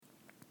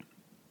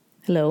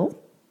Hello?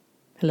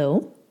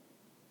 Hello?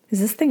 Is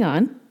this thing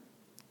on?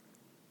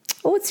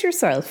 Oh, it's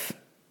yourself.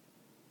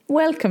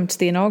 Welcome to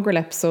the inaugural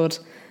episode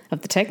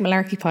of the Tech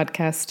Malarkey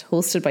podcast,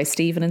 hosted by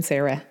Stephen and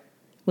Sarah.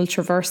 We'll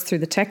traverse through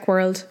the tech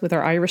world with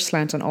our Irish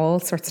slant on all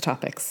sorts of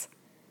topics.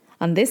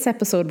 On this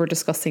episode, we're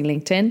discussing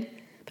LinkedIn,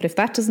 but if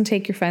that doesn't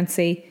take your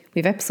fancy, we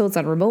have episodes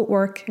on remote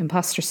work,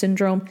 imposter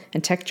syndrome,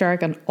 and tech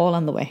jargon all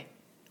on the way.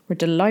 We're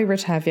delighted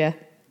to have you.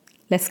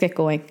 Let's get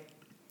going.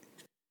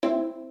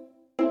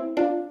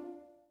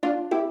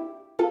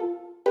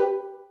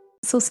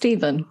 So,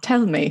 Stephen,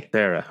 tell me,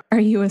 Sarah, are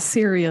you a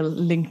serial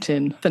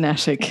LinkedIn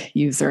fanatic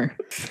user?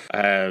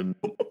 am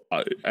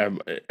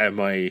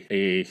I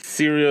a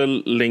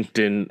serial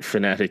LinkedIn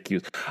fanatic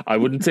user? I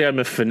wouldn't say I'm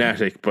a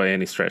fanatic by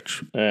any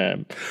stretch,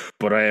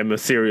 but I am a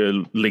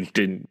serial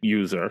LinkedIn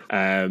user.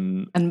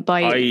 And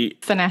by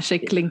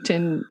fanatic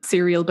LinkedIn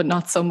serial, but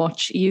not so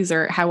much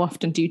user, how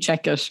often do you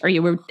check it? Are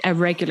you a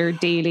regular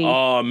daily?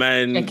 Oh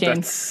man,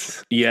 check-in?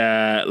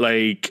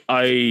 I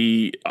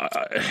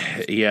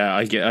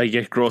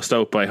get grossed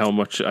out by how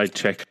much I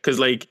check, because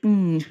for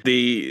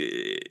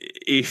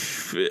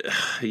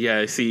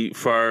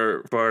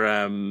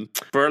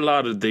a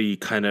lot of the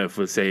kind of,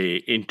 we'll say,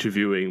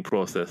 interviewing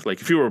process, like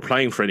if you were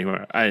applying for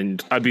anywhere,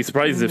 and I'd be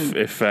surprised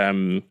if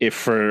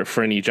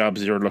for any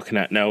jobs you're looking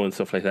at now and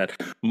stuff like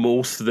that,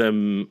 most of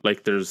them,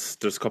 like there's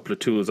a couple of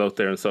tools out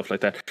there and stuff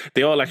like that,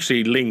 they all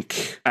actually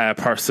link a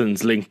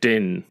person's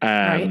LinkedIn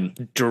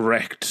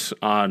direct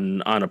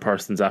on a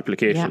person's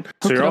application. Yeah.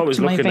 So you're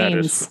always looking at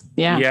it.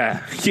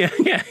 Yeah.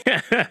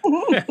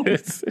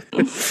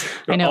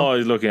 I know.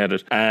 Always looking at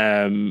it.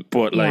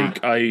 But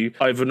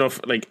I've enough.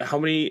 Like, how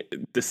many?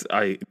 This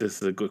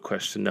is a good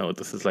question. Now,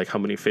 this is like, how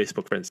many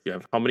Facebook friends do you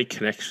have? How many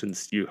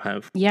connections do you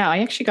have? Yeah, I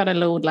actually got a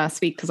load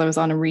last week because I was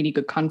on a really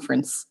good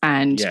conference,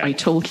 and I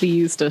totally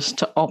used it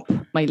to up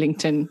my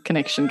LinkedIn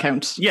connection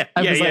count.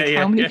 I was like,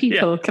 how many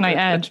people can I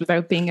add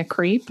without being a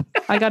creep?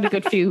 I got a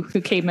good few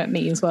who came at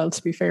me as well,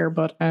 to be fair.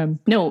 But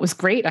no, it was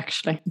great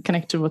actually. I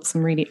connected with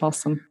some really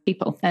awesome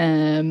people.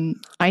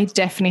 I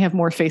definitely have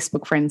more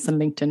Facebook friends than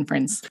LinkedIn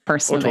friends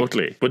personally. Oh,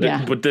 totally.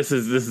 But this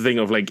is the thing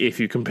of, like, if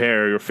you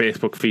compare your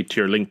Facebook feed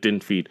to your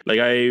LinkedIn feed, like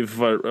I've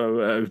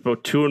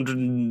about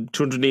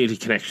 280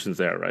 connections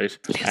there, right?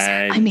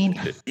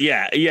 And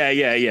yeah.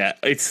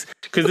 It's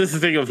because this is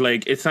the thing of,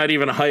 like, it's not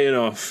even high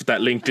enough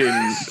that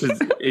LinkedIn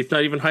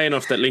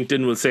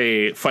will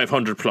say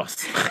 500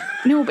 plus.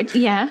 No, but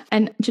yeah.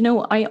 And do you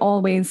know, I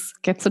always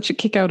get such a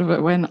kick out of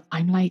it when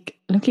I'm like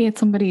looking at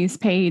somebody's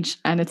page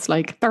and it's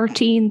like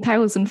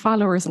 13,000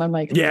 followers, and I'm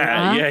like,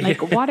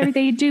 what are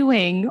they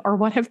doing, or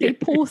what have they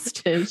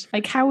posted?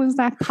 Like, how is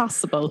that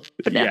possible?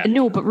 But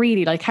no, but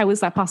really, like, how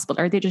is that possible?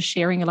 Are they just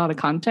sharing a lot of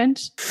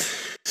content?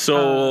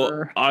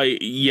 So I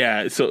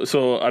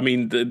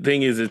mean, the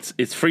thing is,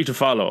 it's free to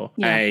follow,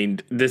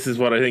 and this is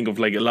what I think of.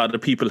 Like, a lot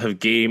of people have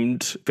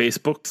gamed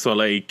Facebook, so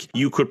like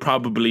you could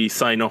probably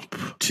sign up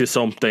to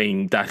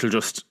something that'll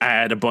just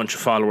add a bunch of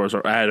followers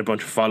or add a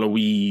bunch of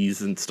followees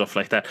and stuff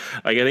like that.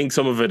 Like, I think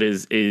some of it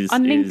is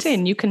on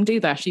LinkedIn. You can do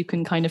that. You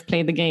can kind of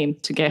play the game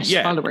to get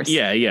followers.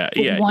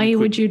 But why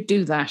would you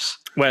do that?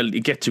 Well,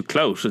 you get to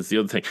clout is the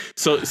other thing.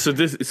 So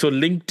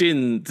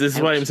LinkedIn, this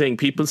is why I'm saying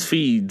people's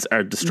feeds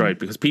are destroyed,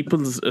 because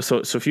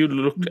so if you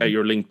look at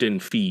your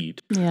LinkedIn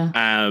feed,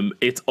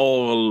 it's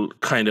all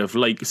kind of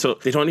like, so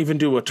they don't even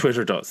do what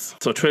Twitter does.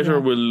 So Twitter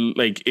will,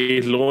 like,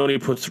 it'll only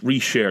put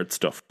reshared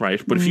stuff,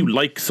 right? But if you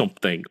like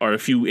something or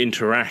if you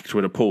interact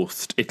with a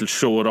post, it'll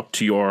show it up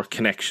to your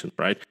connection,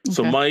 right? Okay.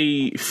 So my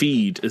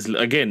feed is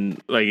again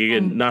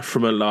not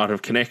from a lot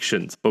of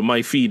connections, but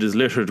my feed is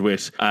littered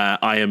with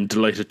I am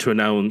delighted to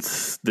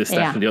announce this,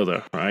 that, and the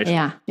other, right?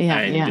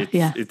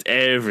 It's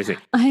everything.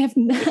 I have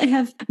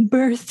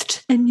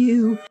birthed a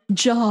new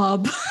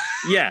job.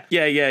 Yeah.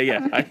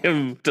 I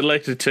am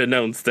delighted to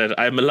announce that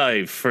I'm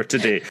alive for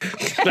today.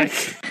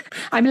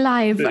 I'm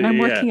alive and I'm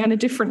working on a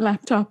different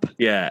laptop.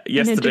 Yeah,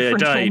 yesterday I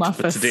died,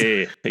 but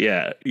today,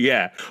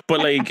 But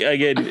like,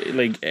 again,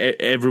 like,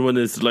 everyone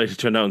is delighted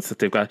to announce that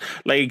they've got,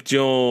 like,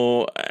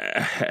 Joe,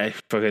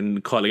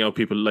 fucking calling out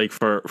people, like,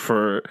 for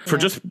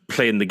just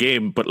playing the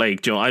game. But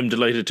like, Joe, I'm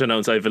delighted to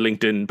announce I have a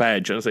LinkedIn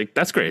badge. And I was like,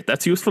 that's great.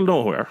 That's useful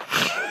nowhere.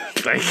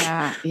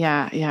 I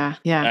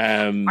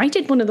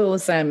did one of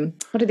those,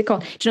 what do they call?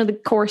 Do you know the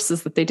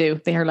courses that they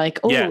do? They are like,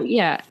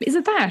 is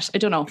it that? I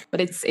don't know,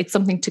 but it's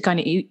something to kind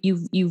of,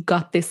 you've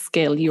got this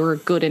skill, you're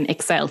good in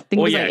Excel.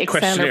 Like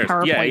Excel or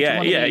PowerPoint.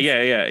 Yeah.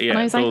 And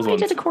I was like, I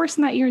did a course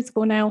in that years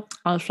ago now.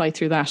 I'll fly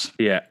through that.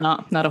 Yeah.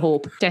 Not a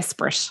hope.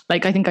 Desperate.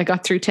 Like, I think I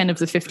got through 10 of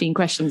the 15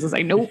 questions. I was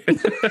like, nope.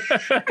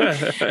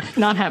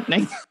 Not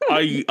happening.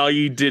 I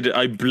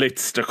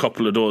blitzed a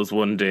couple of those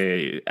one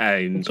day,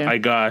 and I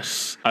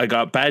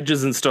got badges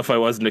and stuff I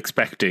wasn't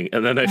expecting,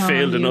 and then I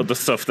failed in other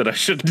stuff that I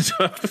shouldn't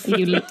have.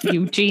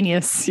 you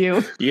genius,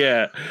 you.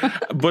 Yeah,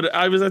 but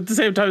I was, at the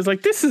same time, I was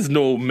like, this is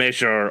no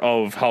measure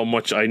of how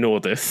much I know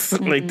this.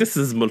 Like, this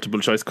is multiple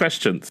choice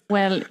questions.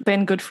 Well,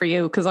 then good for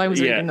you, because I was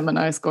reading them and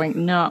I was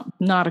going, no,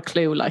 not a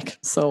clue. Like,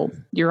 so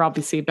you're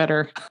obviously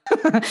better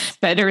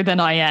than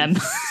I am.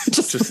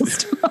 just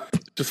stop.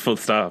 Just full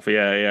stop.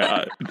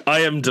 Yeah. I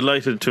am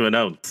delighted to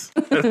announce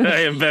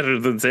I am better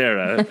than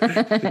Sarah.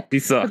 He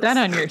sucks. Put that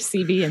on your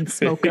CV and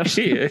smoke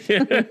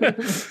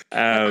it.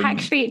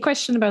 Actually, a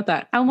question about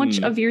that. How much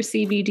of your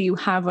CV do you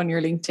have on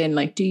your LinkedIn?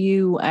 Like, do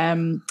you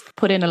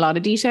put in a lot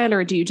of detail,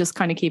 or do you just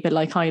kind of keep it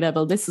like high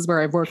level? This is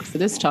where I've worked for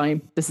this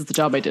time. This is the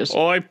job I did.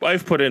 Oh,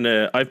 I've put in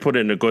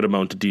a good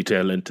amount of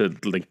detail into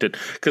LinkedIn,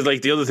 because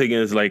like the other thing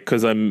is like,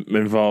 because I'm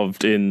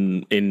involved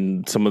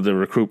in some of the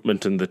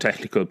recruitment and the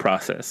technical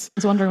process. I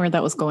was wondering where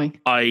that was going.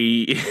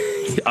 I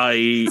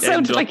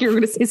sounded like you were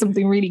going to say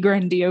something really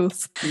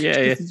grandiose.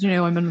 Yeah. You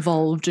know, I'm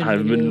involved in.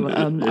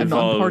 I'm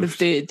part of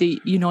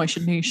the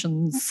United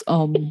Nations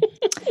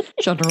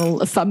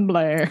General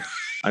Assembly.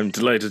 I'm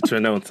delighted to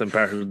announce I'm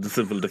part of the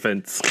Civil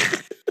Defence.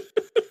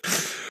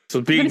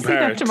 So being I'm going to see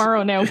that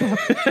tomorrow now,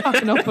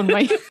 popping up on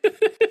my...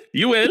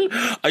 You will.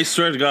 I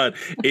swear to God,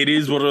 it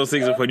is one of those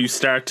things that when you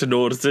start to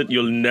notice it,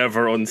 you'll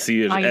never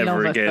unsee it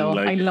ever again. Though.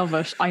 Like, I love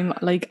it.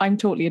 I'm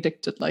totally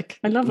addicted. Like,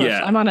 I love it.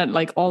 I'm on it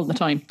like all the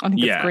time. I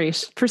think it's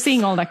great for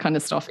seeing all that kind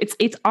of stuff.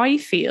 It's. I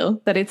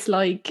feel that it's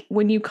like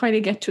when you kind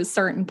of get to a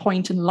certain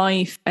point in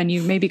life and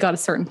you maybe got a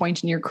certain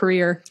point in your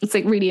career, it's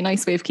like really a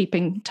nice way of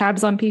keeping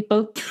tabs on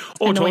people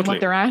and knowing what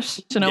they're at.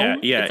 To know,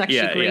 it's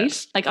actually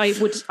great. Like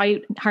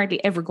I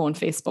hardly ever go on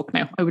Facebook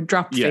now. I would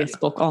drop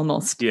Facebook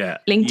almost. Yeah.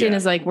 LinkedIn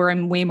is like where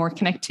I'm way more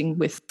connecting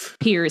with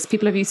peers,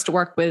 people I've used to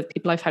work with,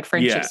 people I've had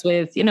friendships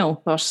with, you know.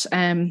 But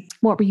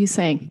what were you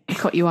saying? I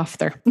cut you off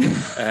there.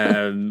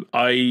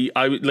 I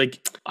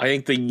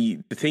think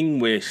the thing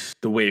with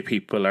the way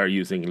people are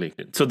using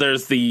LinkedIn. So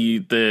there's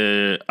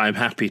the I'm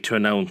happy to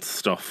announce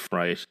stuff,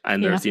 right?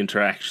 And there's the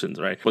interactions,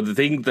 right? But the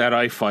thing that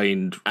I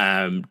find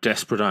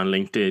desperate on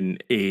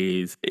LinkedIn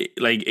is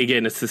like,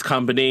 again, it's this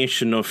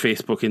combination of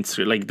Facebook,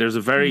 Instagram. Like there's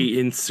a very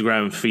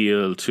Instagram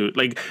feel to,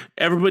 like,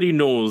 everybody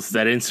knows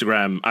that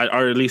Instagram,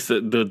 or at least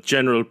the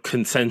general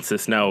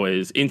consensus now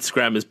is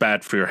Instagram is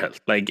bad for your health.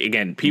 Like,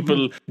 again,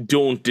 people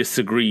don't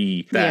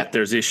disagree that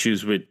there's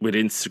issues with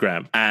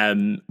Instagram.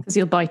 Because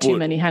you'll buy too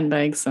many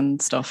handbags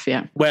and stuff,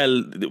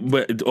 Well,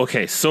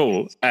 okay,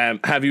 so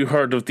have you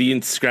heard of the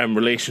Instagram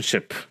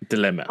relationship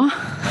dilemma?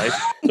 Right?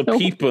 So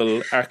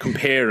people are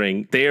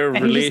comparing their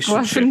relationship. Just go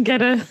off and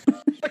get a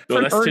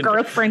or a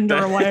girlfriend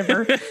or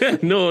whatever.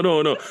 No.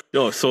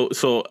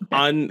 So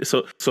I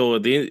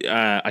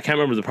can't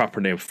remember the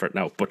proper name for it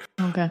now, but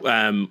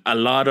a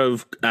lot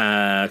of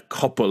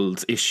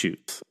couples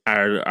issues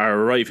are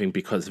arriving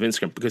because of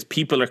Instagram, because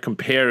people are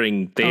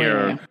comparing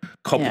their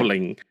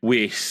coupling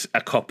with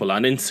a couple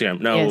on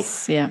Instagram. Now,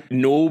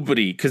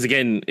 nobody, because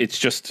again, it's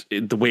just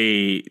the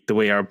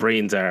way our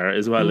brains are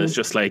as well. It's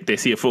just like they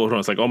see a photo and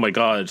it's like, oh my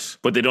God,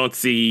 but they don't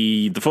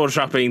see the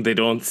photoshopping, they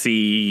don't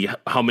see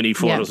how many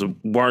photos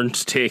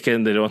weren't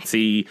taken, they don't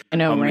see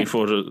how many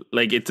photos,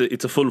 like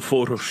it's a full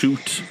photo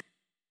shoot.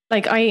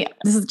 Like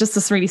this is just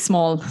this really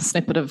small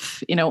snippet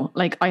of, you know,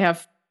 like I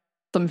have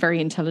some very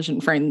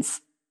intelligent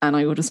friends and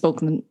I would have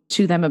spoken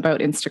to them about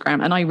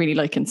Instagram, and I really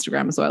like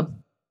Instagram as well.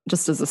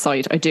 Just as a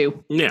side, I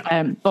do.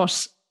 Yeah.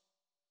 But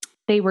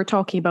they were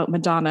talking about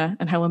Madonna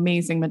and how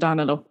amazing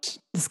Madonna looked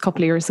this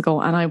couple of years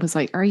ago. And I was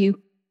like, are you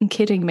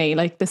kidding me?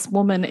 Like, this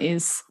woman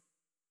is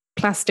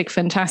plastic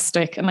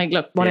fantastic. And like,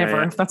 look,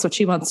 whatever, if that's what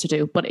she wants to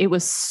do. But it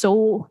was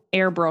so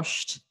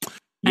airbrushed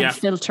and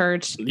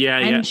filtered.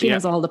 And she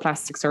has all the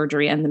plastic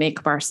surgery and the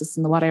makeup artists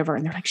and the whatever.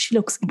 And they're like, she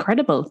looks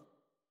incredible.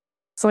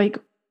 It's like,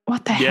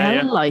 what the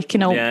hell? Like, you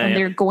know, and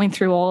they're going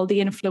through all the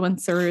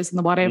influencers and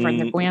the whatever, and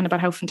they're going on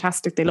about how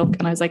fantastic they look.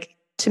 And I was like,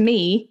 to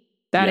me,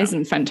 that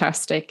isn't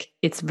fantastic.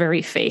 It's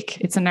very fake.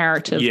 It's a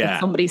narrative that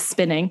somebody's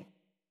spinning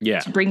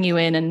to bring you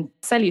in and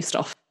sell you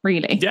stuff,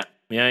 really.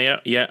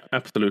 Yeah,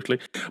 absolutely.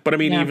 But I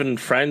mean, even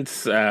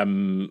France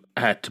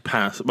had to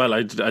pass. Well,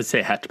 I'd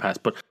say had to pass,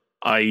 but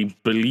I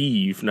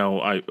believe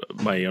now,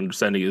 my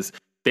understanding is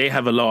they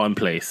have a law in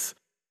place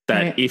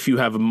that if you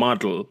have a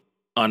model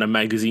on a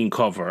magazine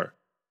cover,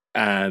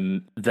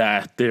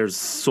 that there's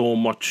so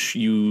much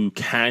you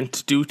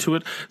can't do to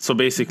it. So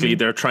basically,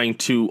 they're trying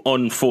to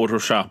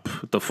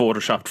unphotoshop the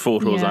photoshopped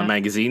photos on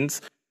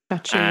magazines,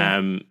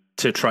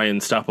 to try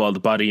and stop all the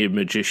body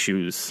image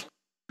issues.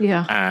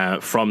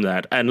 From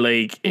that, and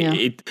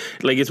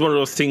it's one of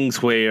those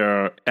things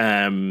where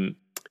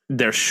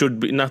there should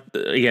be, not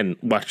again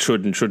what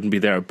should and shouldn't be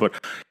there, but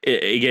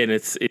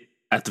it's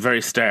at the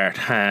very start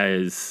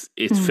has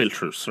its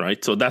filters,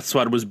 right? So that's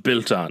what it was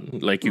built on.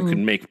 Like you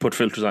can put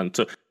filters on.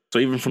 So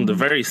even from the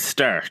very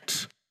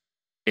start,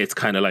 it's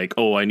kind of like,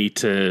 oh, I need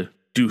to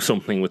do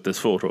something with this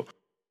photo.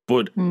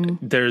 But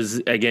there's,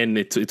 again,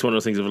 it's one of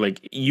those things of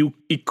like,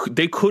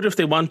 they could, if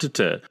they wanted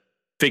to,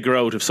 figure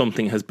out if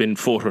something has been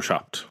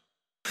photoshopped.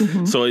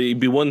 So it'd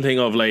be one thing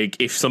of like,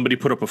 if somebody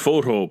put up a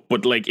photo,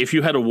 but like if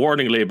you had a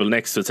warning label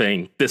next to it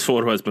saying this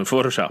photo has been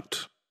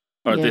photoshopped,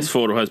 or this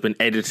photo has been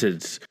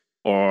edited,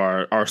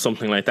 or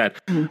something like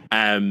that,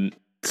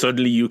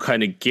 suddenly you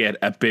kind of get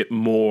a bit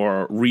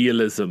more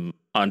realism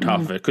on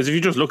top of it. Because if you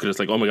just look at it, it's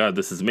like, oh my God,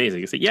 this is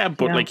amazing. You say,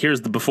 but like,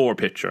 here's the before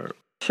picture.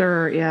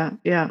 Sure, yeah.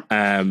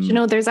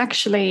 There's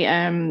actually,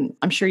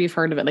 I'm sure you've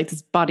heard of it, like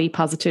this body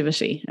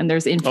positivity, and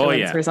there's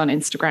influencers on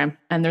Instagram,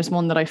 and there's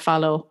one that I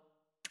follow,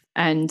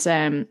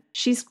 and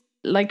she's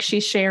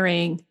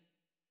sharing,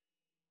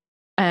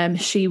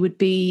 she would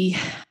be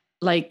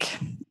like,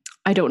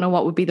 I don't know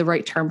what would be the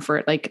right term for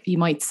it. Like you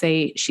might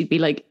say she'd be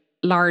like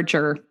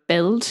larger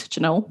build,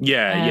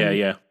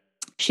 Yeah.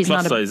 She's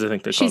plus not size, I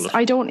think they call it.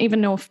 I don't even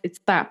know if it's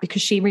that,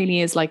 because she really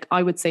is like,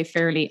 I would say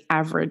fairly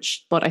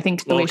average, but I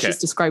think the way she's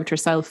described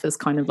herself is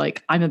kind of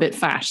like, I'm a bit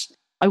fat.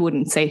 I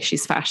wouldn't say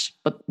she's fat,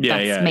 but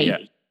that's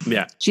me.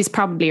 Yeah. She's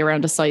probably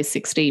around a size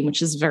 16,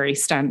 which is very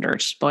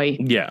standard by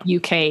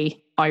UK,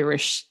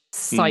 Irish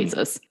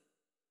sizes.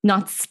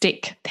 Not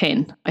stick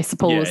thin, I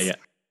suppose. Yeah.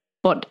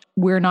 But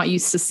we're not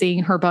used to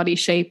seeing her body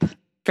shape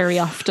very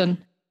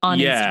often on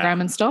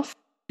Instagram and stuff.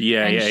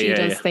 She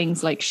does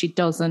things like she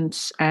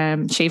doesn't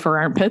shave her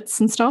armpits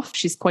and stuff.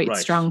 She's quite a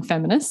strong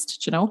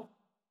feminist, And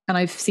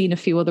I've seen a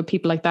few other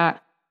people like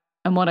that.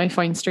 And what I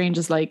find strange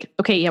is like,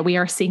 we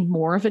are seeing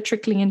more of it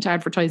trickling into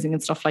advertising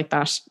and stuff like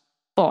that,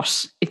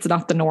 but it's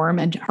not the norm.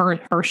 And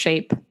her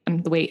shape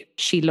and the way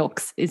she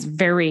looks is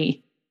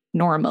very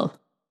normal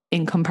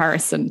in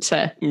comparison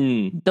to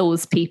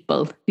those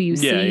people who you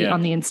see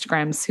on the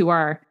Instagrams who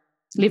are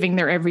living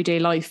their everyday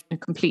life in a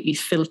completely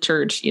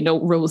filtered,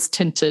 rose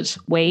tinted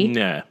way.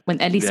 Yeah. When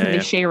they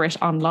share it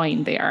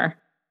online, they are.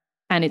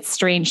 And it's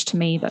strange to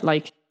me that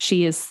like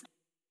she is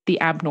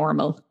the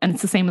abnormal, and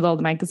it's the same with all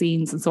the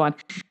magazines and so on.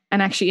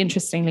 And actually,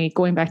 interestingly,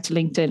 going back to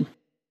LinkedIn,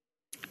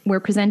 we're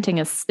presenting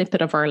a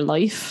snippet of our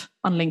life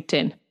on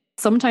LinkedIn.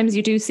 Sometimes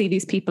you do see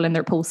these people and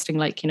they're posting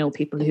like,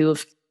 people who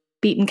have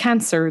beaten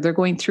cancer, they're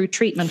going through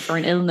treatment for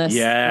an illness,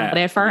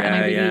 whatever. And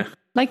I really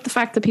like the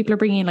fact that people are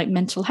bringing in like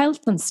mental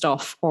health and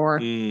stuff, or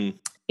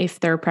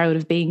if they're proud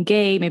of being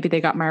gay, maybe they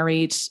got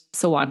married,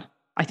 so on.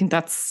 I think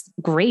that's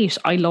great.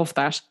 I love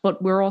that.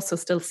 But we're also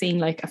still seeing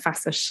like a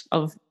facet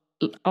of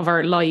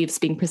our lives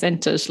being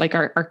presented, like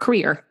our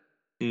career.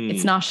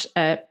 It's not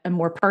a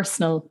more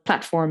personal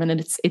platform,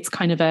 and it's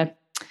kind of a,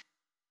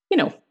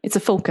 it's a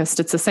focused,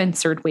 it's a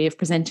censored way of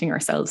presenting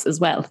ourselves as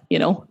well,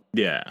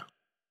 Yeah.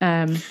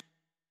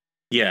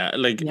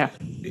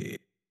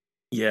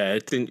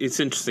 It's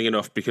interesting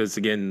enough because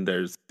again,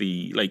 there's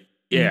the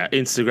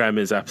Instagram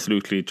is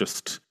absolutely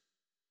just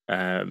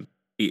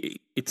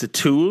it's a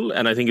tool,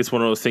 and I think it's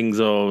one of those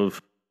things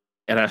of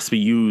it has to be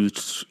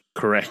used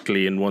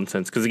correctly in one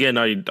sense. Because again,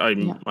 I'm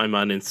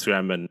on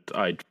Instagram and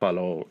I'd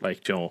follow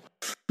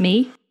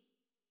me.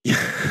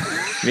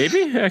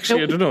 Maybe actually,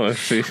 nope. I don't know.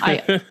 Actually,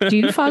 do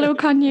you follow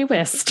Kanye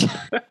West?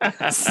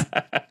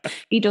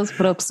 He does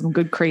put up some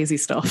good crazy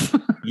stuff.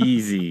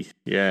 Easy,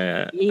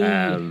 yeah.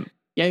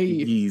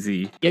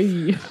 Easy.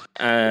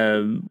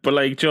 But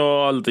like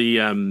all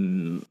the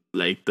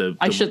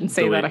I shouldn't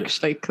say that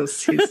actually,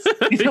 because he's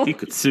he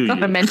could sue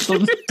got a mental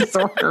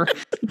disorder,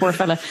 poor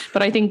fella.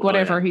 But I think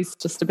whatever, he's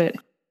just a bit.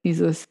 He's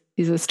a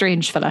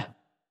strange fella.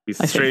 He's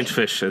a strange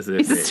fish, as it.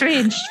 He's a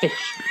strange fish.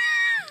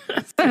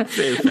 Back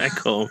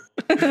home.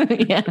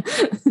 Yeah.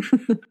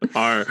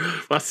 Or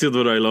what's the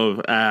other one I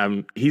love?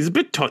 He's a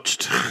bit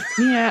touched.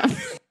 Yeah.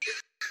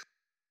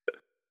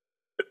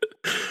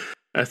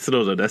 That's a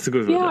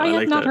good one. Yeah, I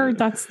have not heard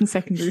that since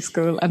secondary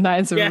school, and that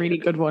is a really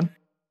good one.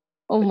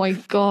 Oh my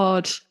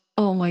god,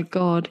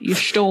 you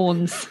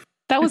stones.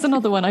 That was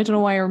another one. I don't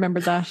know why I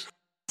remember that.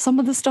 Some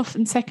of the stuff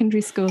in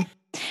secondary school.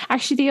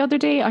 Actually, the other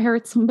day I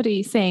heard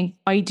somebody saying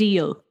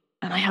ideal,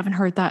 and I haven't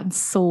heard that in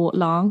so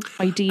long.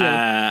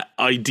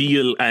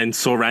 Ideal and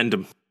so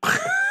random.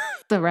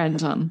 So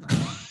random.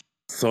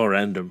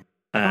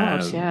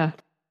 Yeah.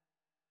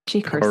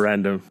 Cheekers. So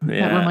random.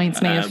 Yeah. That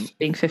reminds me of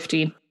being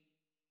 15.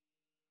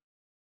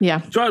 Yeah.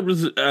 John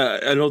was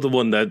another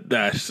one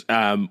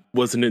that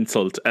was an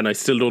insult, and I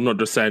still don't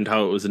understand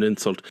how it was an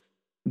insult.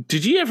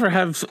 Did you ever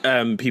have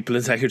people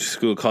in secondary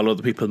school call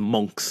other people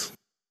monks?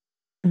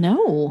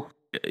 No.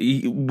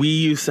 We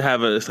used to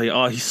have it's like,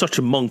 oh, he's such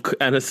a monk,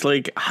 and it's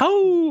like,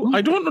 how? Monk.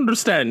 I don't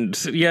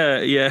understand.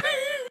 Yeah.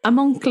 A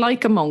monk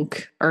like a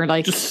monk, or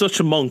like just such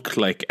a monk,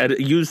 like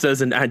used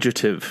as an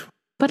adjective.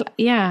 But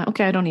yeah,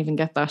 okay, I don't even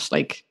get that.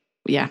 Like,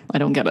 yeah, I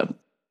don't get it.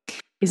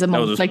 He's a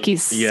monk, like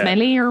he's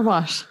smelly or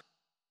what?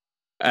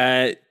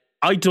 I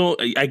don't.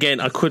 Again,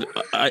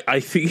 I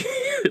think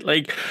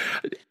like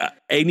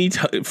any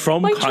time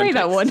from context. Try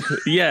that one.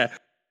 Yeah.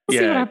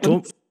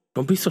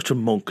 Don't be such a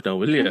monk now,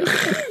 will you?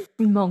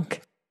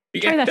 Monk.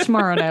 Try that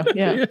tomorrow now.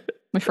 Yeah.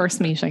 My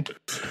first meeting.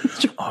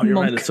 Oh,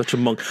 your man is such a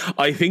monk.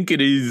 I think it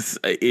is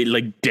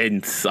like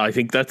dense. I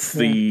think that's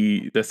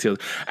the other.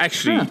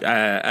 Actually,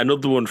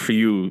 another one for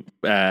you,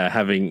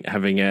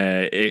 having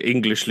a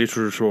English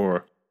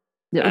literature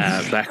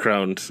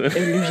background.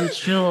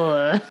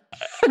 Literature.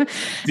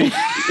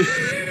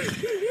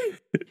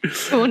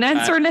 Don't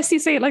answer unless you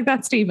say it like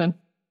that, Stephen.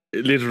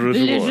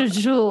 Literature.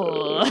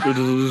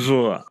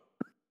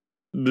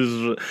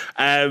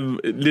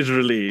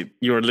 Literally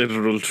your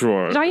literal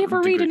drawer. Did I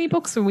ever read any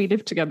books when we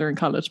lived together in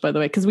college, by the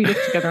way? Because we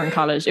lived together in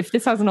college. If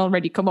this hasn't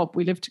already come up,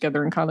 we lived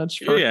together in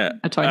college for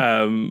a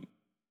time.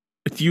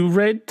 You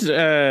read,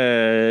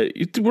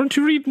 weren't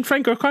you reading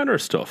Frank O'Connor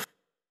stuff?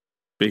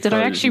 Did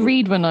I actually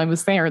read when I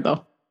was there,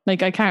 though?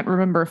 Like, I can't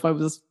remember if I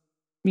was,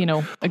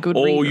 a good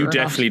reader. Oh, you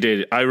definitely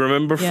did. I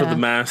remember for the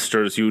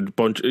masters, you'd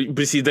but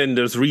see, then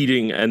there's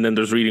reading, and then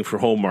there's reading for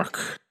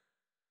homework.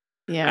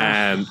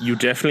 Yeah. You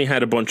definitely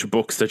had a bunch of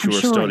books that you were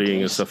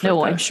studying and stuff like that.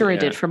 No, I'm sure I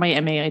did. For my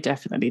MA, I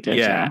definitely did.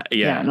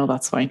 Yeah. No,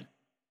 that's fine.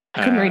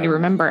 I couldn't really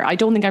remember. I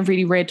don't think I've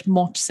really read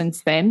much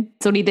since then.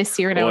 It's only this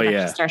year now that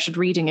I started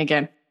reading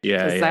again.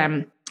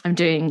 I'm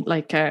doing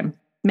like a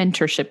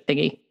mentorship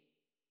thingy.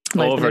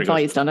 I've been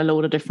advised on a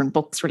load of different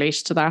books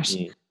related to that.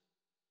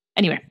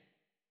 Anyway.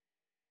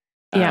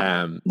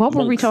 Yeah. What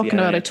were we talking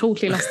about? I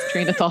totally lost the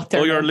train of thought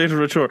there. Your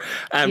literature.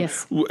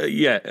 Yes.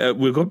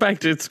 We'll go back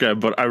to Instagram,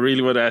 but I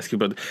really want to ask you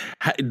about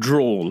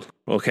droll.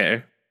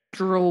 Okay.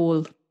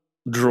 Droll.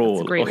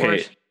 That's a great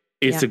word.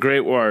 It's a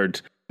great word.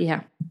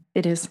 Yeah,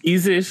 it is.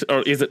 Is it,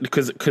 or is it,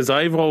 because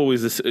I've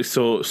always, it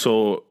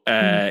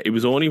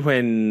was only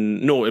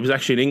when, it was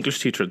actually an English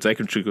teacher at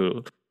secondary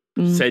school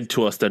said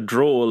to us that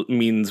droll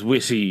means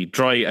witty,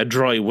 a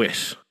dry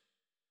wit.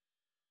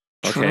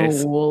 Okay.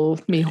 Droll,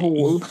 me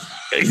hole.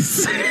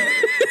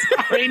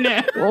 Sorry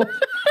now.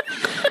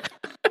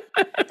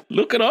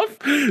 Look it up.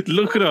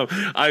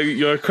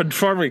 You're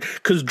confirming,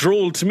 because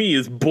droll to me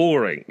is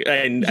boring.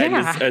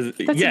 That's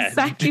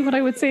exactly what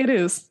I would say it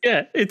is.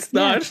 Yeah, it's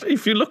not.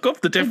 If you look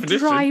up the definition.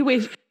 Dry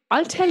wit.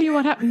 I'll tell you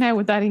what happened now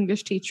with that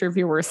English teacher of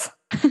yours.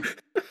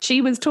 She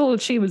was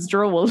told she was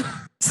droll,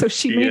 so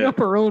she made up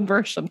her own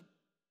version.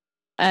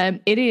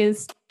 It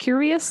is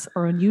curious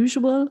or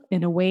unusual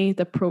in a way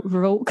that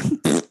provokes.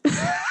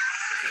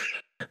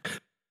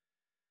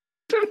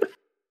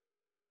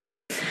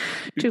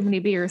 Too many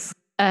beers.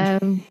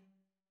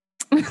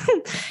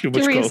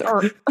 Curious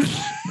or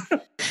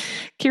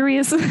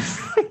curious.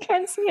 I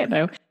can't see it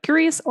now.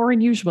 Curious or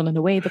unusual in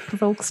a way that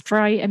provokes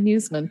dry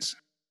amusement.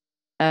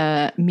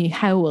 Me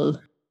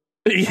howl.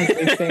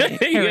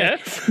 Yeah.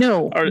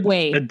 No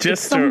way.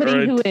 It's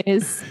somebody who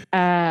is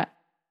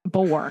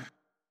bore.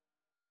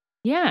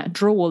 Yeah,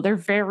 droll. They're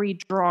very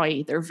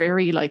dry. They're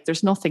very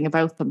there's nothing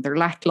about them. They're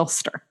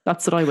lackluster.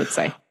 That's what I would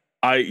say.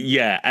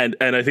 And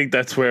I think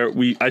that's where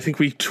we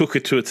took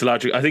it to its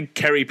logic. I think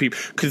Kerry people,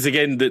 because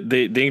again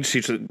the English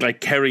teacher, like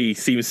Kerry,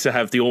 seems to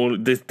have the only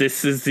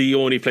this is the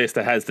only place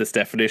that has this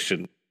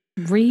definition.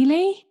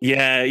 Really?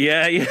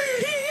 Yeah.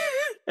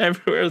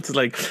 Everywhere else is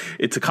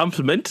it's a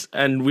compliment,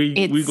 and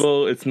we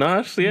go, it's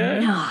not. Yeah,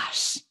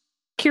 not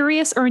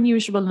curious or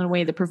unusual in a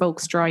way that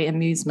provokes dry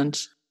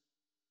amusement.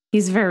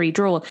 He's very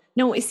droll.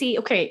 No, you see,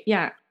 okay,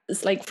 yeah,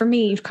 it's for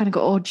me, you kind of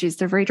go, oh, geez,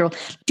 they're very droll.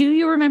 Do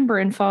you remember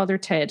in Father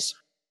Ted?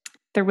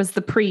 There was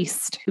the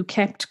priest who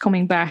kept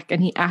coming back,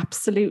 and he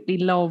absolutely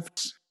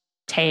loved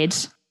Ted.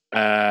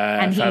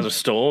 Father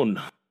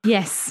Stone.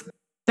 Yes,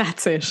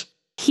 that's it.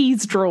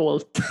 He's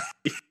droll.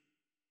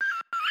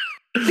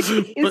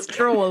 He's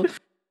droll.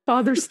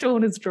 Father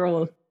Stone is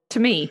droll to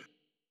me.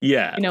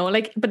 Yeah.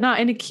 But not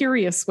in a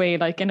curious way,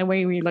 in a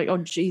way where you're oh,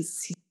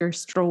 geez, you're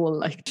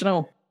droll.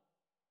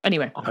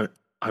 Anyway.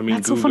 I mean,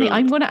 that's Google. So funny.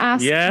 I'm going to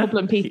ask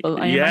Dublin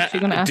people. I am actually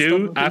going to ask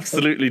Dublin people.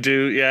 Absolutely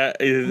do. Yeah.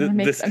 I'm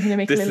going to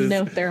make a little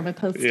note there on my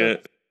post-it. Yeah.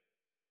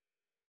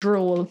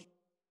 Droll.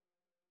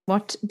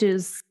 Would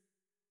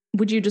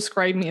you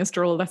describe me as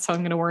droll? That's how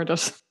I'm going to word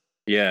it.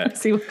 Yeah. Let's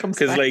see what comes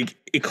back.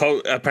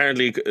 Because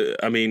apparently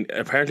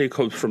it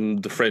comes from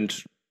the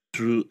French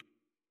drool.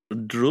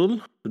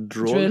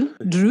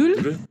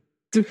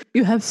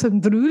 You have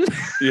some drool?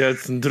 Yeah,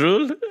 some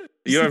drool.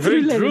 You are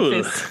very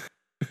drool.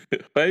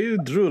 Why you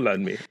drool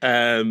on me?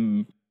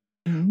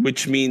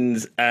 Which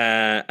means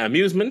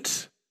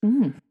amusement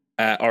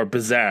or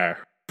bizarre,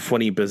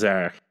 funny,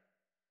 bizarre.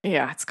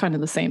 Yeah, it's kind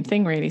of the same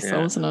thing, really.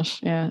 So, isn't it?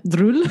 Yeah,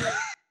 drool.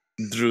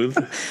 Drool.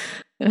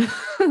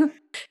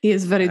 He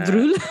is very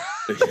drool.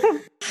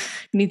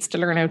 Needs to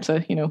learn how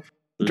to,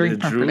 drink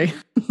properly.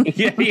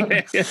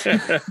 Yeah.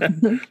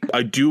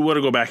 I do want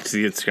to go back to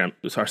the Instagram.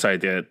 Sorry,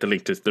 the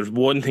LinkedIn. There's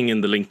one thing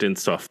in the LinkedIn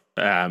stuff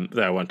that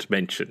I want to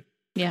mention.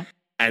 Yeah.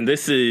 And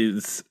this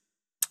is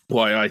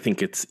why I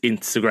think it's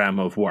Instagram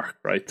of work,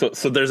 right?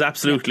 So there's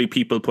absolutely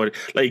people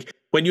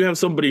when you have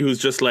somebody who's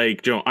just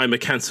I'm a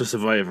cancer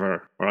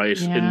survivor, right?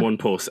 Yeah. In one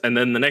post. And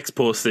then the next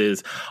post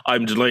is,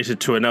 I'm delighted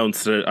to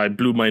announce that I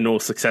blew my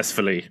nose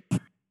successfully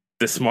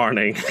this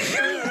morning.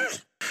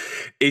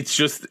 It's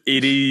just,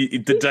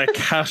 the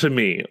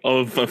dichotomy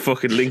of a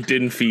fucking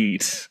LinkedIn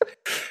feed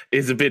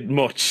is a bit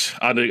much.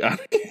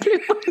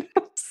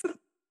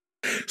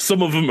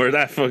 Some of them are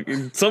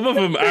some of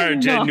them are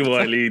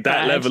genuinely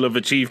that level of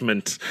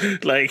achievement.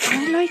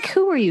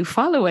 Who are you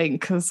following?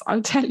 Because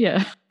I'll tell you,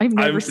 I've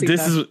never seen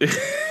that.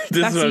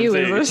 This That's is what you,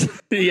 I'm saying. Is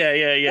it?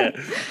 Yeah.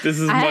 This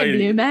is I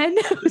blew my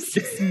nose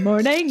this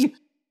morning.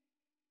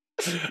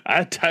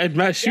 I tied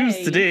my shoes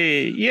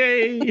today.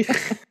 Yay.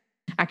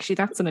 Actually,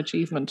 that's an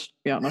achievement, to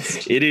be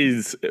honest. It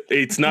is.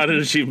 It's not an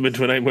achievement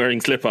when I'm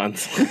wearing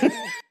slip-ons.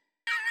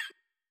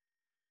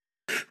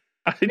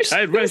 I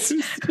tied my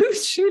shoes.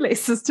 Whose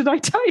shoelaces did I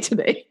tie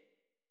today?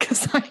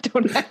 Because I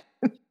don't have.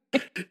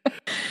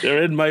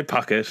 They're in my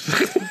pocket.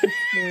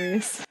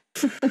 Nice.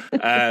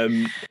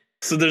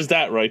 So there's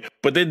that, right?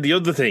 But then the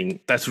other thing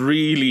that's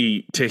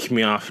really taking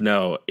me off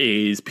now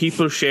is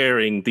people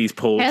sharing these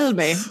posts. Tell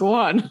me, go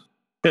on.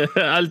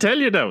 I'll tell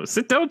you now.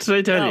 Sit down till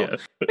I tell you.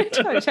 I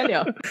tell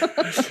you.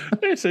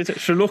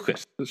 Sure, look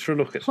it.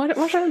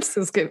 What else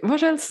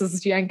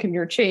is yanking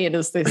your chain,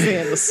 as they say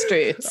in the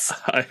States?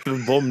 I have a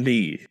bum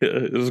knee.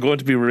 It was going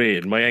to be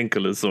rain. My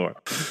ankle is sore.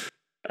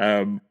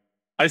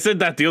 I said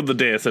that the other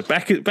day. I said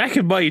back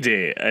in my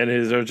day, and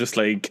they're just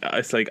like,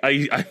 it's like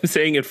I'm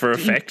saying it for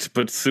effect,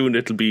 but soon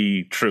it'll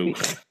be true.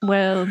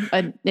 Well,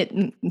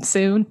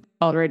 soon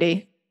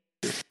already.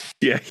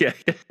 Yeah.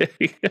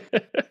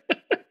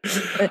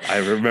 I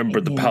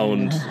remember the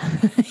pound.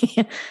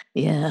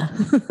 Yeah.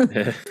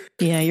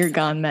 Yeah, you're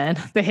gone,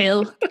 man. The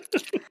hill,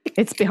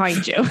 it's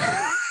behind you.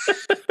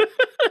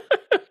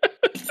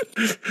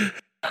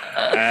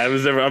 I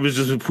was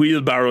just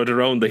wheelbarrowed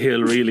around the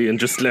hill, really, and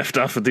just left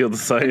off at the other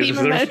side. Didn't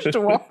even manage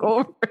to walk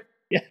over.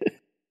 Yeah.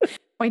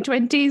 My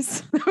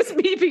 20s, that was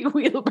me being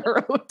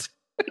wheelbarrowed.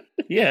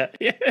 Yeah.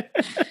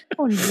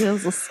 Oh,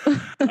 Jesus.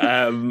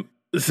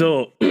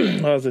 So,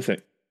 what was I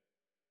saying?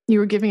 You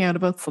were giving out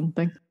about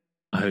something.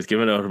 I was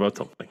giving out about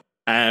something.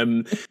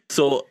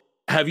 So,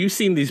 have you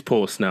seen these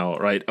posts now,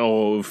 right?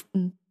 Of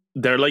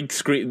they're like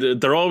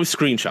they're always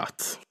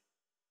screenshots.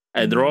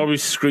 And they're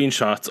always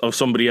screenshots of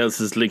somebody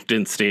else's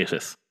LinkedIn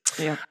status.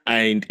 Yeah.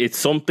 And it's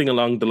something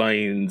along the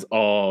lines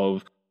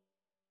of,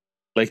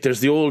 like, there's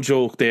the old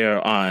joke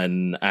there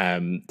on,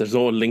 there's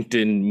old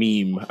LinkedIn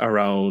meme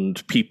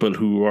around people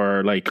who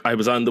are like, I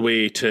was on the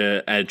way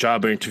to a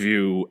job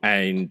interview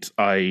and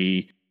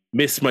I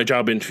missed my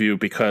job interview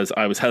because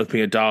I was helping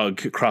a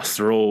dog cross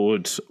the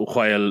road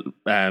while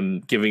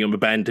giving him a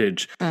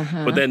bandage.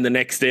 Uh-huh. But then the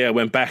next day I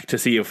went back to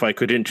see if I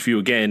could interview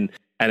again,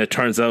 and it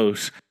turns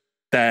out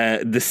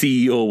that the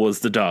CEO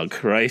was the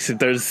dog, right?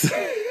 There's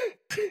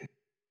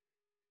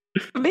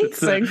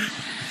amazing.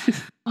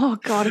 Oh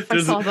God, if I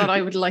saw that,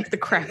 I would like the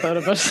crap out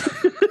of it.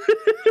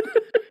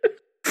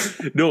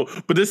 No,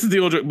 but this is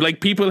the other, like,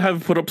 people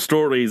have put up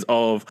stories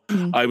of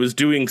I was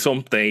doing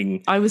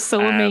something. I was so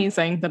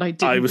amazing that I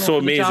did. I was so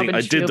amazing. I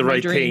did the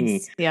right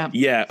thing.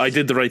 Yeah, I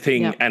did the right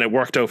thing, and it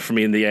worked out for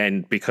me in the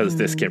end because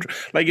this came true.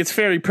 Like, it's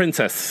fairy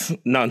princess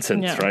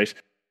nonsense, right?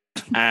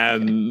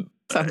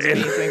 Sounds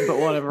amazing, but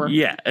whatever.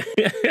 Yeah.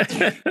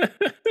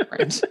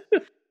 Right.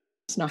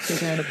 Just knocked me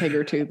down a peg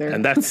or two there.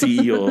 And that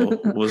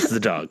CEO was the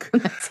dog.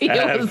 That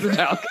CEO was the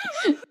dog.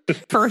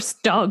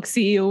 First dog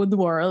CEO in the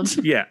world.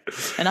 Yeah.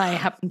 And I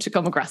happened to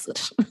come across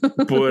it.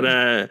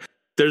 But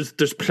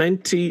there's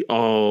plenty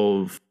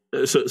of...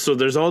 So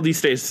there's all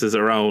these statuses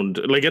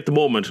around, like at the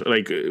moment,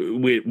 like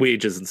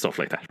wages and stuff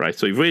like that, right?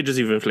 So you've wages,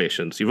 you've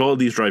inflation, so you've all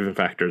these driving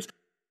factors,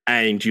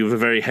 and you have a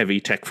very heavy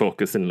tech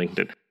focus in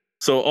LinkedIn.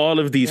 So all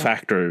of these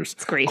factors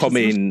come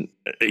in.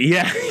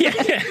 Yeah,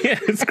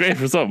 it's great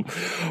for some.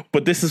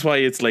 But this is why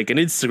it's like an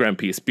Instagram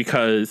piece,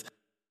 because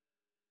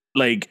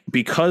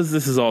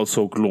this is all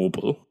so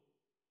global.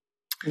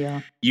 Yeah.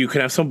 You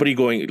can have somebody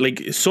going,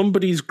 like,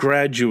 somebody's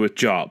graduate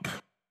job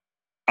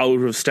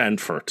out of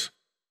Stanford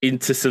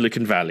into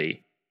Silicon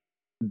Valley,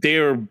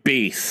 their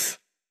base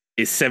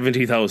is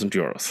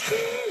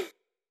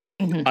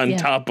 €70,000 on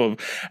top of,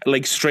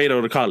 like, straight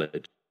out of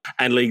college.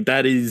 And like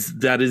that is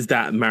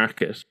that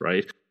market,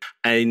 right?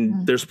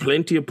 And there's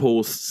plenty of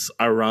posts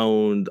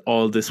around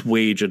all this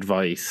wage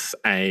advice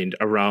and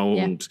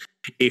around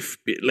if,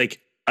 like,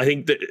 I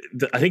think the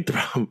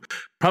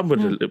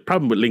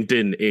problem with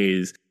LinkedIn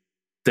is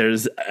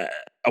there's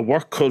a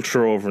work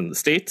culture over in the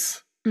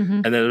States,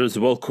 and then there's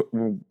a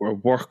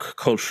work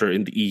culture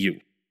in the EU.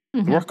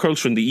 The work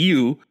culture in the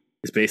EU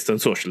is based on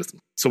socialism,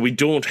 so we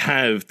don't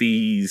have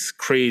these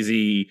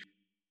crazy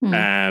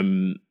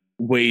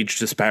wage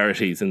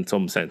disparities in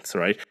some sense,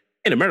 right?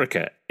 In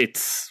America,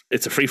 it's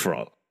a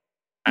free-for-all.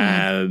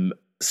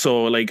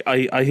 So like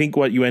I think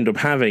what you end up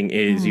having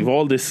is you've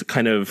all this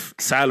kind of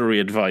salary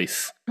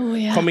advice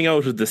coming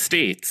out of the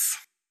States.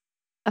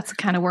 That's a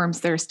can of worms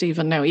there,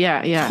 Stephen. No,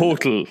 yeah.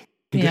 Total.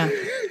 Yeah,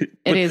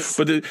 it is.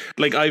 But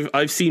like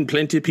I've seen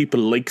plenty of people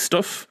like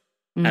stuff,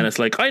 and it's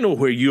like, I know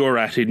where you're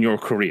at in your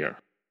career.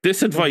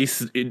 This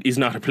advice is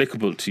not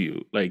applicable to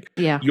you. Like,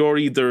 you're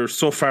either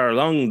so far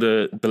along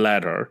the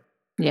ladder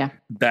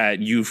that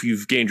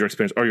you've gained your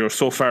experience, or you're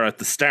so far at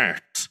the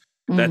start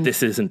that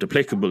this isn't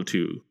applicable to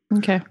you.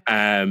 Okay.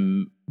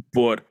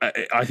 But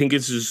I think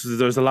it's just,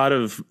 there's a lot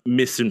of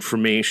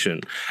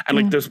misinformation, and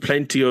like there's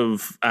plenty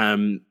of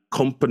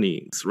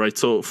companies, right?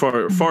 So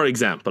for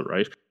example,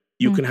 right,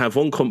 you can have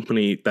one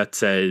company that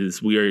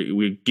says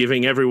we're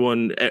giving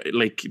everyone,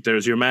 like,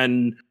 there's your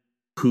man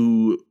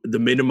who the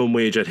minimum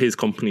wage at his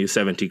company is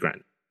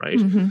 $70,000, right?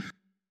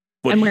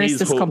 But and where is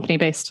this company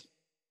based?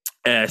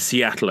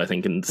 Seattle, I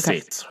think, in the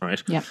States,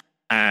 right? Yeah.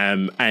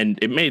 And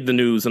it made the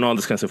news and all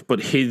this kind of stuff.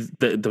 But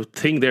the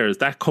thing there is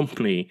that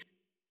company,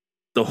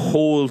 the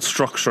whole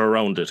structure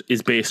around it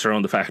is based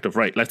around the fact of,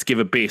 right, let's give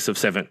a base of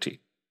 70.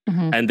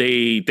 And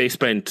they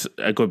spent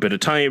a good bit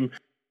of time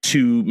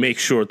to make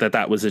sure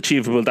that was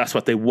achievable. That's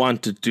what they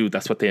wanted to do.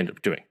 That's what they ended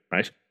up doing,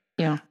 right?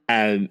 Yeah.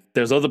 And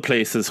there's other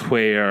places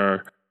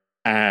where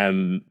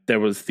there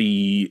was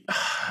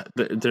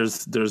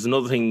there's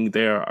another thing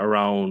there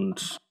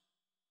around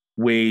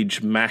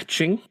wage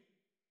matching.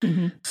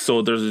 Mm-hmm.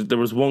 So there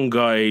was one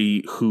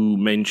guy who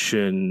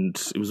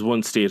mentioned, it was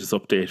one status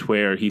update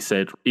where he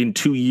said in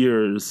 2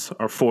 years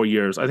or 4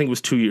 years, I think it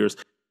was 2 years.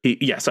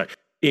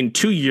 In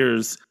 2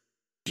 years,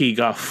 he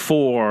got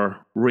 4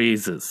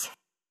 raises.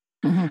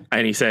 Mm-hmm.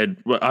 And he said,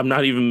 well, I'm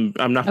not being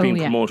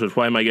promoted.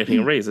 Why am I getting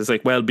a raise? It's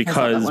like, well,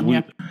 because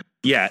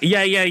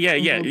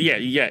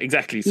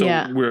exactly. So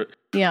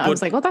I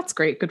was like, oh, that's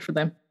great. Good for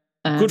them.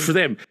 Good for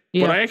them.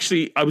 Yeah. But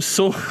I was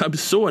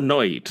so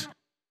annoyed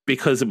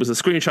because it was a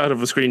screenshot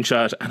of a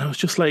screenshot, and I was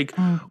just like,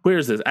 where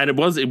is this? And it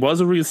was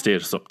a real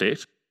status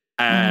update.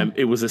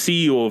 It was a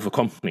CEO of a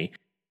company,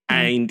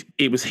 and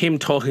it was him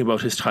talking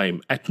about his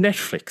time at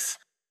Netflix.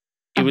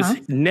 It was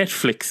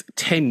Netflix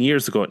 10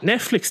 years ago.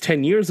 Netflix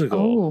 10 years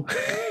ago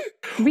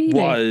really?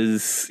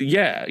 Was,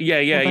 yeah.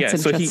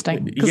 That's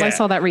interesting. Because I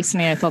saw that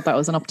recently. I thought that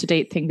was an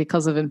up-to-date thing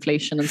because of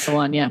inflation and so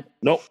on, yeah.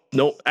 No.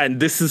 And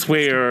this is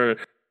where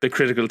the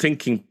critical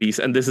thinking piece,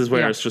 and this is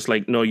where it's just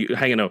like, no,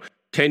 hang on now.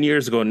 10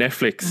 years ago,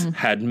 Netflix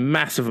had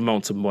massive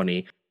amounts of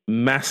money,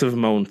 massive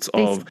amounts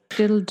of... They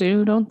still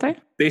do, don't they?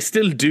 They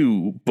still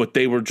do, but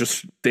they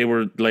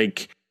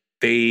catapulted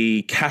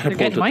They're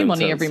getting my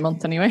money every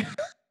month anyway.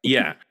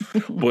 Yeah,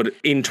 but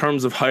in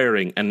terms of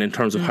hiring and in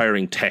terms of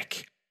hiring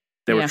tech,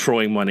 they were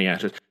throwing money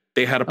at it.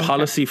 They had a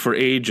policy for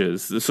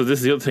ages. So this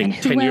is the other thing.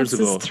 10 years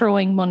ago, is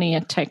throwing money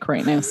at tech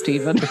right now,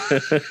 Stephen?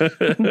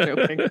 I'm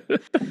joking.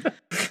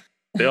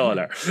 They all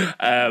are.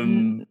 I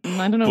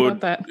don't know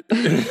about that.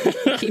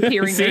 Keep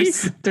hearing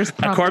there's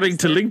according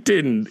to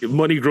LinkedIn,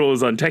 money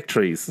grows on tech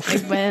trees.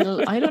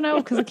 Well, I don't know,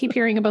 because I keep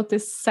hearing about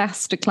this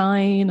SaaS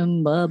decline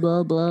and blah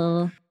blah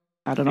blah.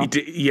 I don't know.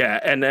 Yeah,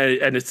 and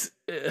it's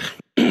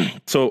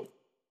so.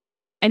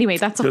 Anyway,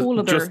 that's a whole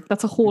other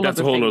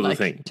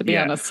thing. To be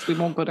honest, we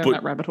won't go down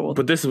that rabbit hole.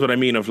 But this is what I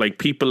mean of like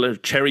people are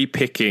cherry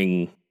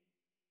picking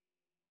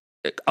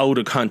out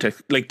of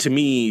context. Like to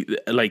me,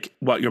 like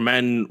what your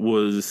man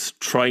was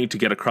trying to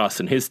get across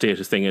in his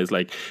status thing is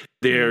like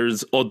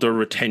there's other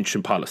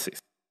retention policies.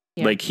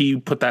 Yeah. Like he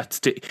put that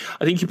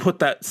I think he put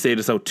that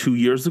status out 2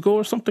 years ago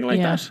or something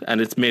like that,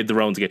 and it's made the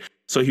rounds again.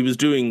 So he was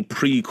doing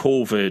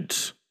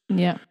pre-COVID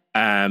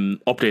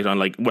update on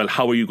like, well,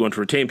 how are you going to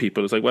retain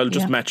people? It's like, well,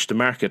 just match the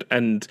market.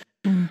 And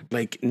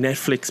like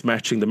Netflix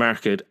matching the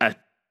market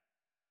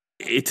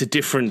it's a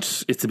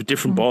different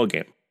ball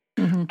game.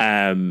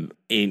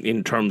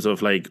 In terms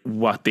of like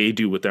what they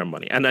do with their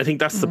money. And I think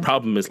that's the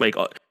problem is like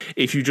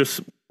if you just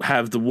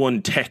have the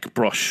one tech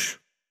brush,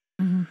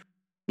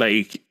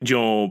 like, you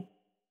know,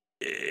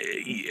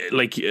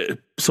 like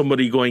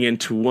somebody going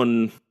into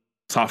one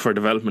software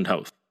development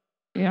house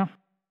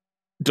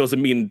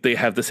doesn't mean they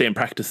have the same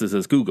practices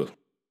as Google.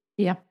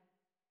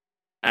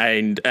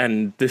 And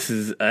this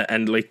is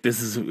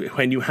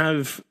when you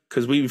have,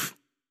 because we've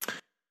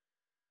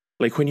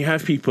like when you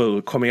have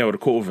people coming out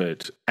of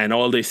COVID and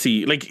all they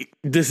see, like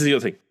this is the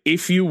other thing.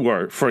 If you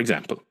were, for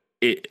example,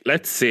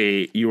 let's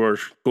say you were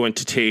going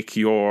to take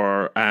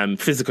your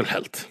physical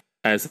health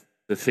as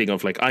the thing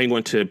of like, I'm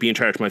going to be in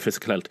charge of my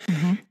physical health.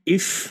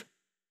 If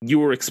you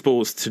were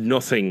exposed to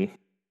nothing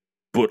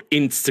but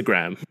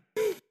Instagram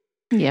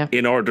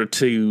in order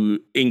to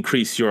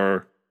increase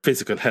your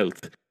physical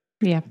health,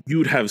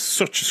 you'd have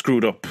such a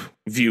screwed up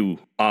view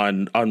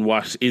on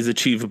what is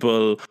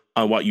achievable,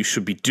 on what you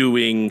should be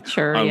doing,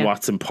 on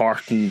what's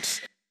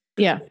important.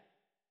 I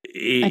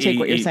take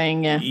what you're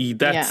saying. I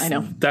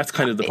know. That's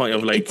kind of the point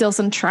of like, it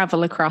doesn't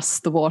travel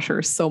across the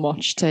waters so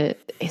much to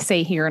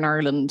say here in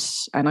Ireland,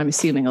 and I'm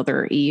assuming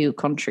other EU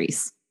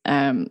countries.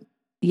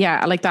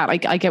 Like that.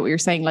 I get what you're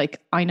saying.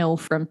 Like I know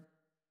from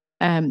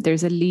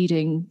there's a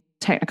leading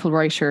technical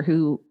writer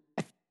who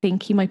I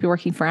think he might be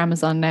working for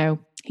Amazon now.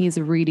 He has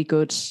a really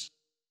good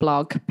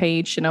blog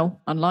page, you know,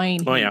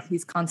 online.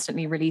 He's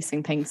constantly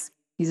releasing things.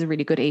 He's a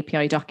really good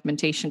API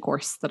documentation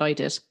course that I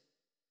did.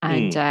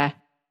 And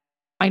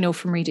I know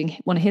from reading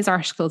one of his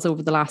articles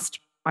over the last,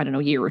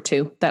 year or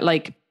two, that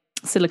like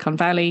Silicon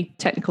Valley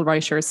technical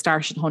writers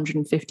start at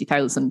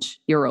 150,000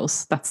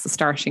 euros. That's the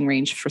starting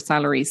range for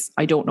salaries.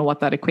 I don't know what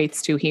that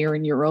equates to here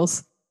in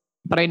euros,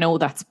 but I know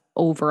that's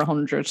over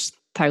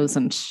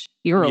 100,000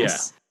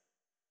 euros,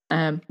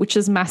 which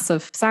is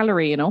massive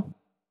salary, you know.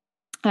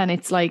 And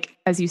it's like,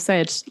 as you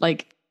said,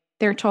 like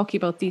they're talking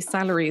about these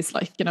salaries,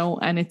 like, you know,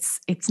 and it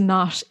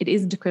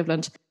isn't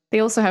equivalent. They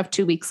also have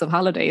 2 weeks of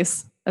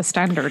holidays as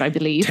standard, I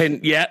believe.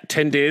 10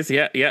 days.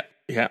 Yeah.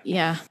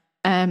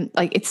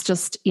 Like it's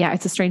just,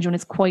 it's a strange one.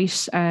 It's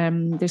quite,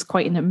 there's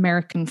quite an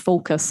American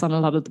focus on a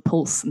lot of the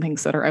posts and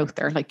things that are out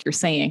there, like you're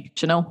saying,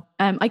 you know.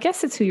 I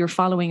guess it's who you're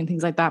following and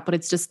things like that, but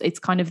it's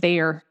kind of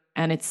there,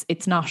 and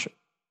it's not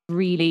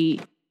really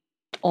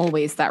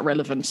always that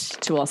relevant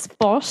to us.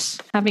 But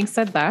having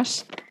said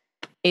that,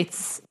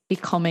 it's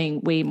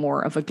becoming way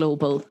more of a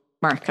global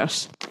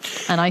market,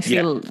 and I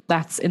feel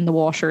that's in the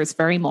waters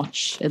very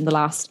much in the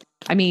last,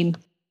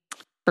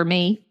 for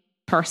me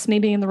personally,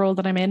 being in the role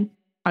that I'm in,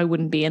 I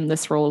wouldn't be in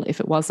this role if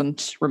it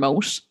wasn't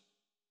remote,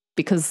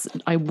 because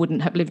I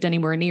wouldn't have lived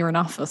anywhere near an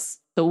office.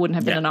 So it wouldn't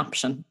have been an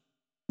option.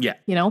 Yeah.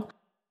 You know?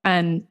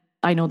 And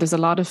I know there's a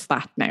lot of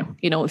that now.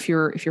 You know, if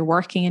you're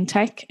working in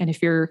tech and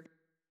if you're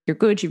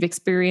good, you've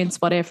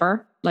experienced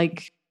whatever,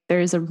 like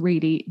there's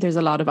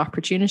a lot of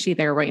opportunity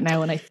there right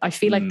now. And I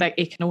feel like that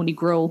it can only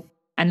grow,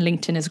 and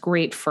LinkedIn is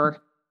great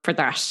for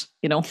that,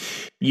 you know?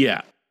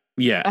 Yeah.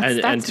 Yeah.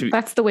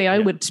 That's the way I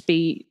would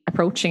be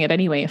approaching it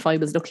anyway. If I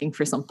was looking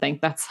for something,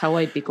 that's how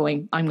I'd be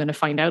going. I'm going to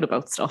find out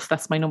about stuff.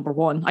 That's my number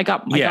one. I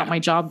got my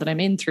job that I'm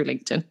in through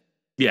LinkedIn.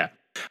 Yeah.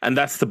 And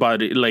that's the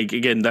body, like,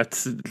 again,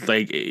 that's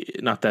like,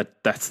 not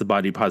that that's the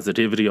body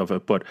positivity of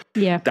it, but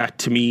that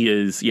to me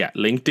is,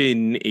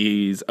 LinkedIn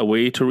is a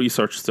way to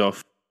research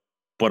stuff,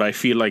 but I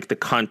feel like the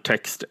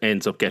context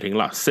ends up getting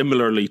lost.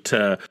 Similarly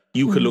to,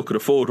 you could look at a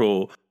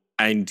photo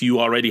and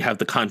you already have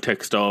the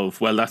context of,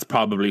 well, that's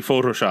probably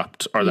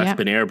photoshopped, or that's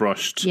been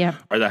airbrushed,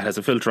 or that has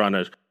a filter on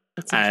it.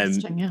 That's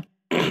interesting,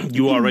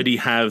 you already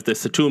have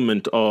this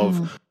attunement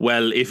of,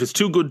 well, if it's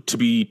too good to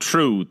be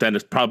true, then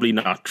it's probably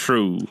not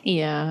true.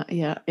 Yeah.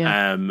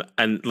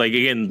 And like,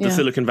 again, the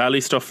Silicon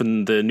Valley stuff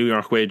and the New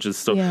York wages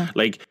stuff,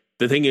 like,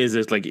 the thing is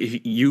like, if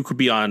you could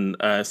be on,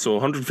 so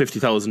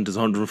 150,000 is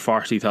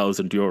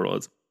 140,000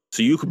 euros.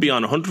 So you could be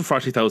on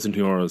 140,000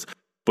 euros,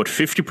 but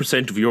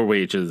 50% of your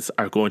wages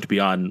are going to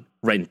be on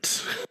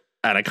rent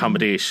and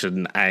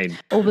accommodation and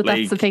but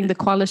that's the thing, the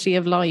quality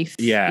of life.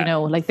 You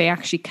know, like they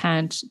actually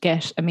can't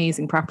get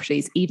amazing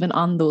properties even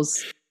on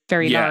those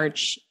very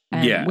large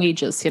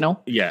wages, you know.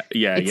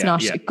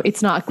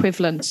 It's not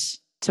equivalent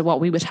to what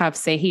we would have,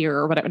 say, here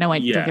or whatever. Now,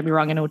 don't get me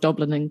wrong, I know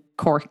Dublin and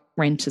Cork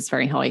rent is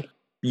very high.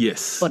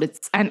 Yes.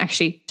 But and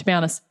actually, to be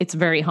honest, it's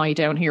very high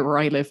down here where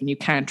I live, and you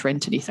can't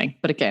rent anything.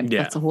 But again,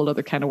 that's a whole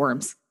other can of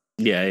worms.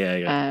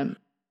 It's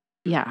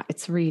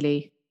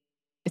really.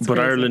 But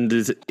crazy. Ireland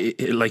is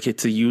like,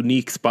 it's a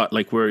unique spot.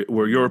 Like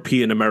we're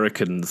European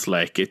Americans.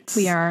 Like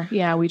we are.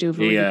 Yeah, we do have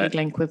a really big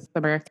link with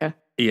America.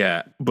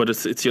 Yeah, but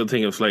it's the other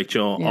thing of like,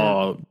 you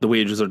know, the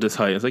wages are this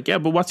high. It's like,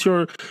 but what's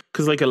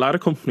because like a lot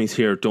of companies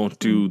here don't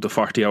do the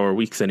 40-hour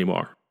weeks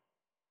anymore.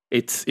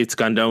 It's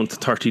gone down to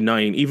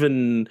 39.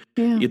 Even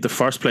the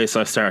first place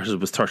I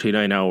started was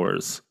 39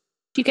 hours.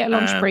 Do you get a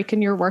lunch break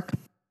in your work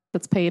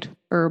that's paid,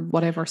 or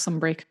whatever, some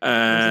break? Or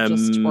is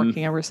it just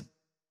working hours?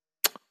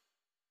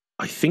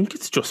 I think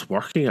it's just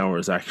working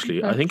hours, actually.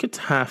 Okay. I think it's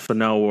half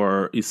an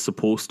hour is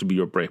supposed to be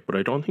your break, but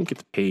I don't think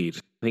it's paid.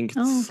 I think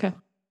it's... okay.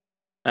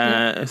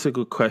 That's a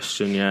good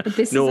question, But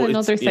this is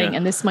another thing,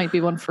 and this might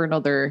be one for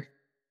another...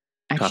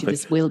 Actually, topic.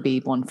 This will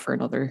be one for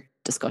another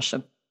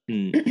discussion.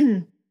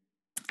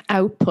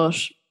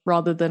 Output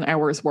rather than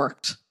hours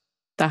worked.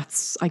 I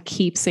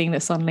keep seeing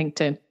this on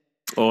LinkedIn.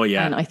 Oh,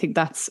 yeah. And I think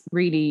that's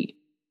really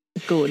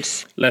good.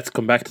 Let's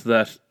come back to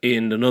that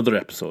in another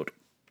episode.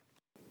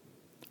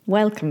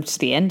 Welcome to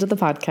the end of the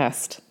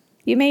podcast.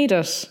 You made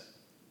it.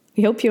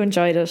 We hope you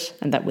enjoyed it,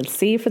 and that we'll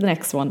see you for the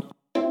next one.